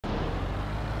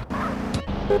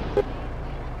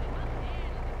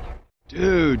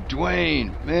Dude,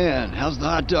 Dwayne, man, how's the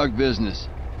hot dog business?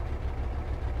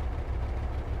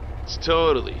 It's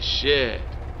totally shit.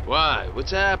 Why?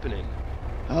 What's happening?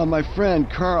 My friend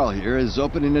Carl here is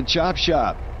opening a chop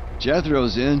shop.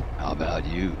 Jethro's in. How about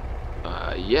you?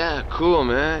 Yeah, cool,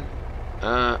 man.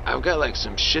 I've got like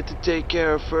some shit to take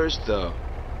care of first, though.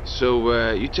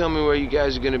 So, you tell me where you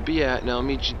guys are gonna be at, and I'll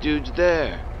meet you dudes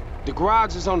there. The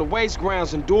garage is on the waste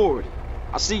grounds in Doherty.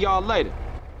 I'll see y'all later.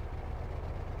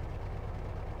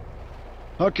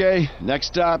 Okay, next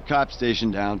stop, cop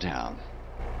station downtown.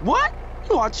 What?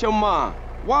 You out your mind.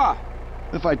 Why?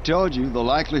 If I told you, the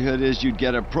likelihood is you'd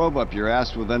get a probe up your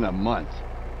ass within a month.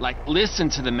 Like, listen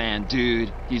to the man,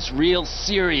 dude. He's real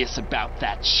serious about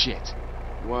that shit.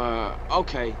 Well,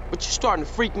 okay, but you're starting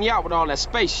to freak me out with all that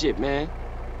space shit, man.